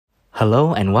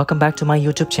Hello and welcome back to my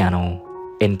YouTube channel.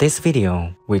 In this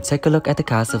video, we take a look at the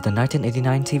cast of the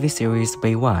 1989 TV series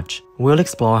Baywatch. We'll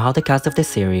explore how the cast of this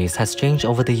series has changed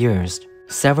over the years.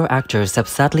 Several actors have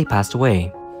sadly passed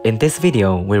away. In this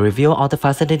video, we reveal all the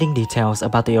fascinating details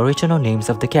about the original names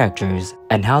of the characters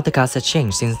and how the cast has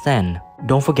changed since then.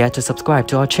 Don't forget to subscribe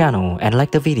to our channel and like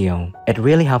the video. It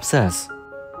really helps us.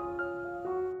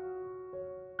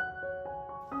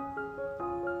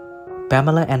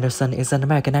 Pamela Anderson is an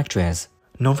American actress,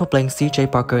 known for playing C.J.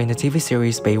 Parker in the TV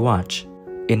series Baywatch.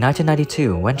 In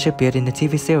 1992, when she appeared in the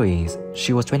TV series,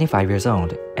 she was 25 years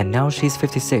old, and now she's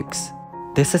 56.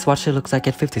 This is what she looks like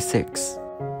at 56.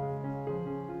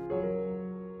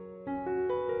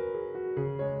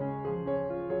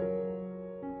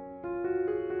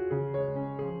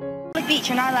 Beach,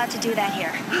 you're not allowed to do that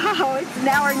here. Oh, it's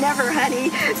now or never, honey.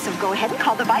 So go ahead and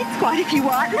call the bite squad if you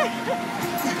want.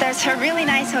 There's a really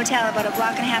nice hotel about a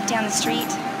block and a half down the street.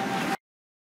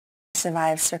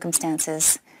 Survived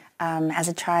circumstances as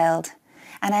a child,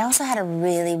 and I also had a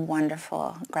really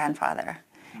wonderful grandfather,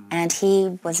 and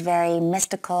he was very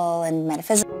mystical and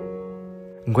metaphysical.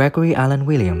 Gregory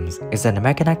Williams is an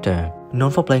American actor, known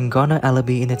for playing Garner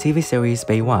Allaby in the TV series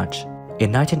Baywatch.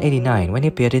 In 1989, when he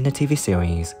appeared in the TV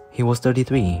series, he was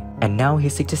 33, and now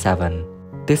he's 67.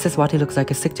 This is what he looks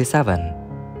like at 67.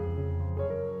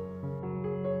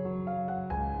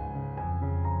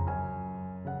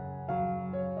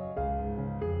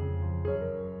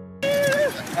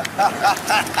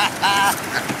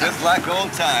 Just like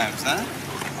old times, huh?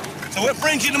 So what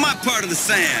brings you to my part of the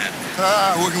sand?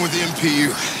 Working with the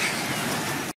MPU.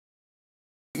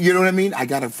 You know what I mean? I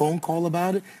got a phone call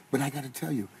about it, but I got to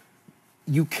tell you,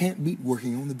 you can't beat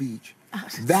working on the beach.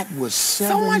 That was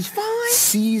so much fun.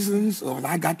 Seasons, and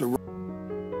I got to...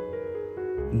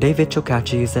 David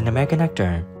Chokachi is an American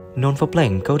actor, known for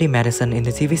playing Cody Madison in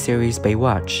the TV series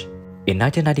Baywatch. In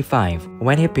 1995,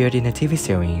 when he appeared in the TV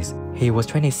series, he was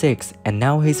 26 and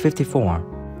now he's 54.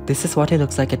 This is what he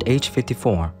looks like at age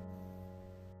 54.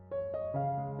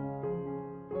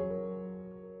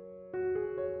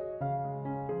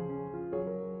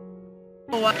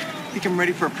 I think I'm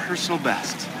ready for a personal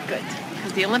best. Good,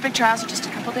 because the Olympic trials are just a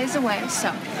couple days away,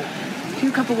 so do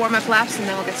a couple warm-up laps and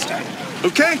then we'll get started.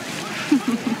 Okay.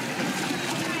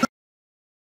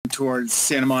 Towards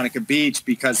Santa Monica Beach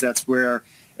because that's where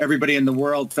everybody in the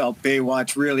world felt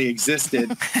Baywatch really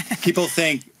existed. People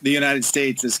think the United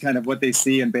States is kind of what they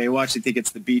see in Baywatch. They think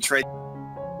it's the beach, right?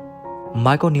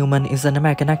 Michael Newman is an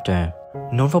American actor,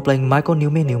 known for playing Michael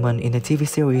Newman in the TV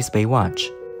series Baywatch.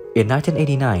 In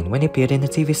 1989, when he appeared in the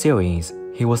TV series,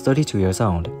 he was 32 years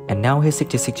old, and now he's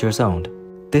 66 years old.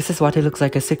 This is what he looks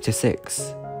like at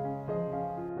 66.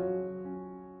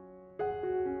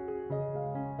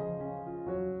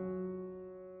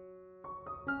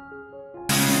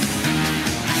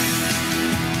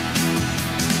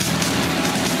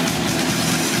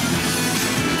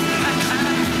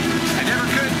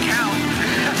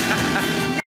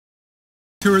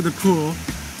 Tour of the pool.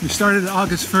 We started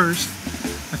August 1st.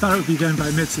 I thought it would be done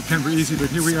by mid-September easy, but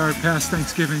here we are past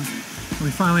Thanksgiving, and we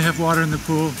finally have water in the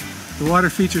pool. The water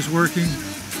feature's working.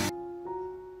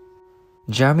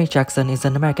 Jeremy Jackson is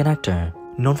an American actor,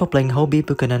 known for playing Hobie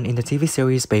Buchanan in the TV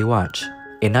series Baywatch.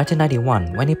 In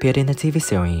 1991, when he appeared in the TV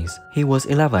series, he was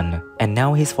 11, and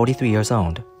now he's 43 years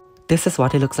old. This is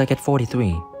what he looks like at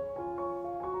 43.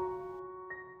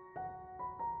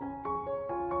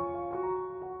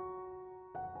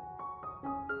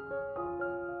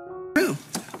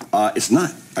 It's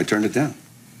not. I turned it down.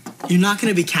 You're not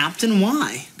going to be captain?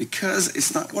 Why? Because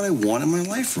it's not what I want in my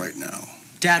life right now.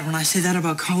 Dad, when I say that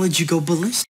about college, you go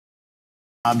ballistic.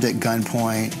 Robbed at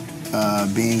gunpoint,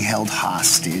 being held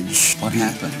hostage. What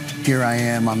happened? Here I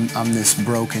am, I'm this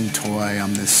broken toy,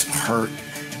 I'm this hurt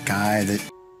guy that...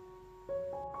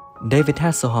 David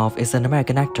Hasselhoff is an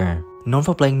American actor, known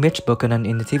for playing Mitch Buchanan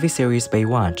in the TV series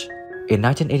Baywatch. In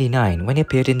 1989, when he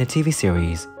appeared in the TV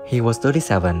series, he was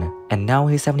 37, and now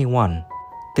he's 71.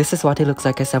 This is what he looks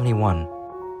like at 71.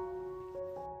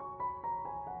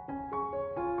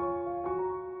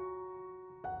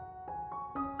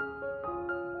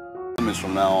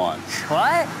 From now on.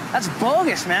 What? That's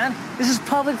bogus, man. This is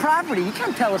public property. You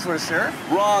can't tell us where to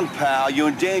surf. Wrong, pal. You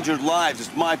endangered lives.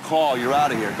 It's my call. You're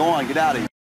out of here. Go on, get out of here.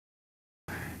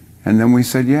 And then we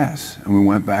said yes, and we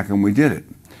went back and we did it.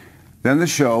 Then the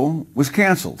show was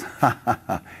canceled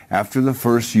after the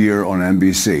first year on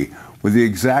NBC with the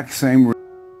exact same...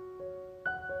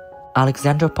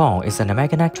 Alexandra Paul is an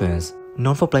American actress,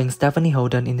 known for playing Stephanie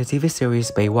Holden in the TV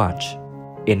series Baywatch.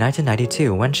 In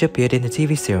 1992, when she appeared in the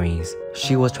TV series,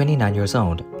 she was 29 years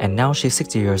old, and now she's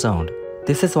 60 years old.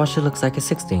 This is what she looks like at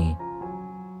 60.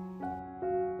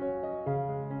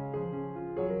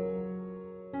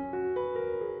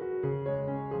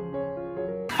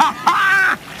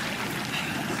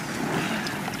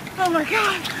 my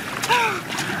God.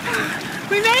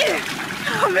 We made it.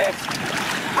 Oh, Mitch.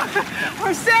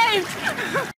 We're saved.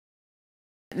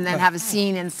 And then have a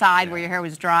scene inside where your hair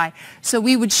was dry. So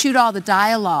we would shoot all the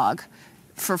dialogue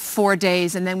for 4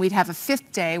 days, and then we'd have a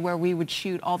 5th day where we would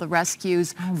shoot all the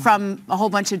rescues from a whole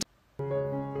bunch of...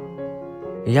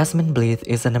 Yasmine Bleeth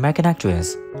is an American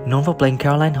actress, known for playing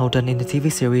Caroline Houghton in the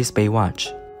TV series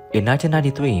Baywatch. In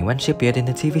 1993, when she appeared in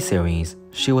the TV series,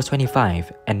 she was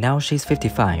 25, and now she's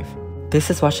 55. This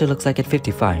is what she looks like at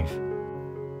 55.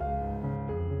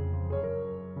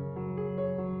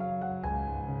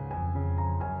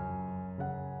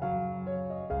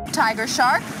 Tiger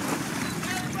shark?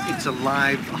 It's a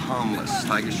live, harmless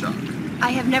tiger shark.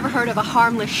 I have never heard of a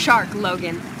harmless shark,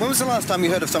 Logan. When was the last time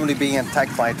you heard of somebody being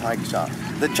attacked by a tiger shark?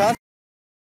 The chance...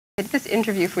 I did this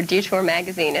interview for Detour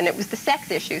magazine, and it was the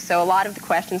sex issue, so a lot of the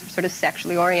questions were sort of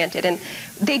sexually oriented, and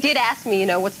they did ask me, you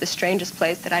know, what's the strangest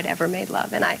place that I'd ever made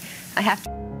love, and I have to...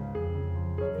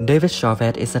 David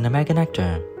Hasselhoff is an American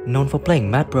actor, known for playing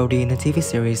Matt Brody in the TV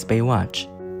series Baywatch.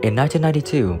 In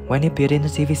 1992, when he appeared in the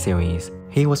TV series,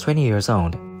 he was 20 years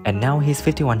old, and now he's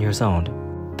 51 years old.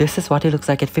 This is what he looks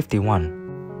like at 51.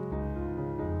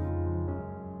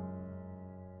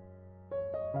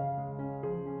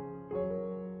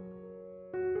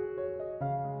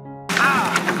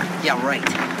 Yeah, right.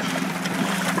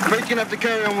 Afraid you're gonna have to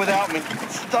carry on without me.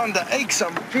 It's starting to ache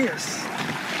some fierce.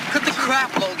 Cut the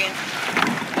crap, Logan.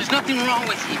 There's nothing wrong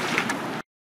with you.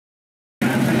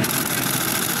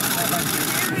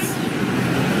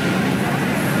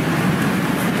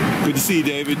 Good to see you,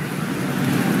 David.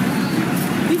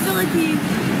 We feel like we...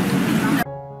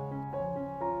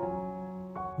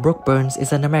 Brooke Burns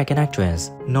is an American actress,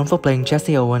 known for playing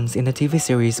Jesse Owens in the TV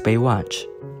series Baywatch.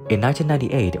 In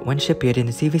 1998, when she appeared in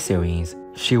the TV series,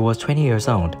 she was 20 years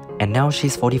old, and now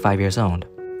she's 45 years old.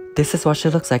 This is what she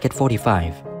looks like at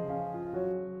 45.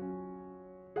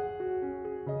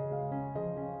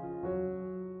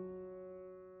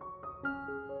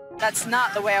 That's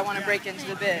not the way I want to break into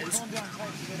the biz.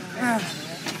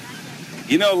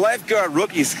 You know, lifeguard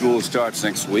rookie school starts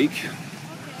next week.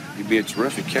 You'd be a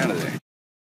terrific candidate.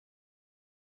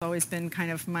 Always been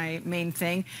kind of my main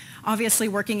thing. Obviously,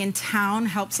 working in town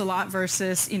helps a lot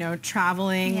versus, you know,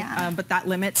 traveling, but that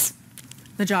limits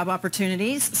the job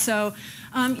opportunities. So,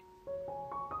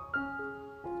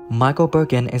 Michael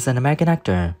Berk is an American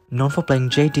actor, known for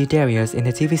playing J.D. Darius in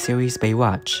the TV series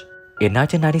Baywatch. In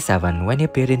 1997, when he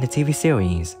appeared in the TV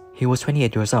series, he was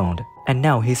 28 years old, and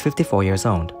now he's 54 years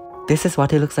old. This is what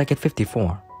he looks like at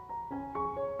 54.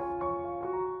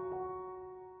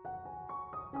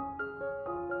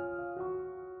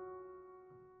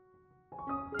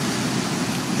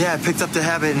 Yeah, I picked up the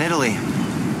habit in Italy.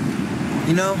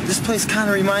 You know, this place kind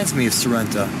of reminds me of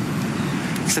Sorrento.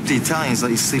 Except the Italians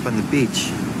let you sleep on the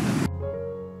beach.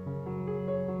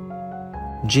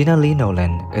 Gina Lee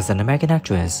Nolan is an American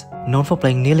actress, known for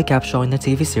playing Neely Capshaw in the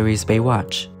TV series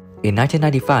Baywatch. In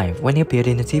 1995, when he appeared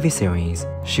in the TV series,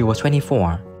 she was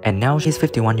 24, and now she's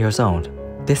 51 years old.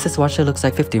 This is what she looks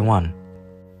like 51.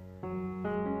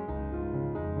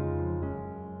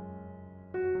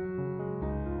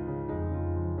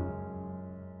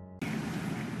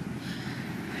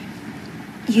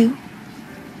 You?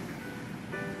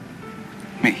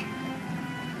 Me.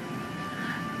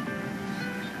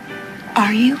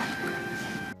 Are you?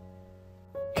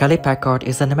 Kelly Packard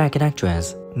is an American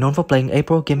actress, known for playing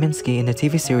April Giminski in the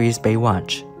TV series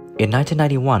Baywatch. In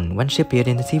 1991, when she appeared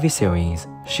in the TV series,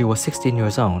 she was 16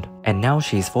 years old, and now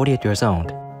she's 48 years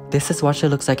old. This is what she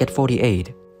looks like at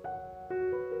 48.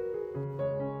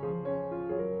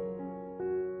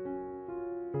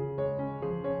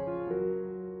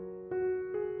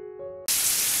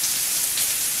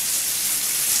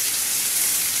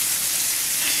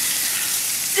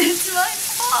 It's my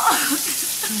fault.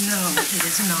 No, it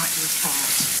is not your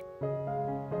fault.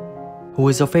 Who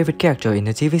is your favorite character in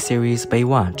the TV series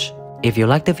Baywatch? If you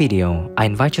like the video, I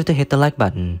invite you to hit the like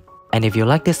button. And if you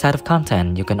like this type of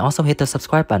content, you can also hit the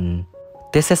subscribe button.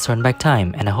 This is Turn Back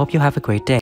Time, and I hope you have a great day.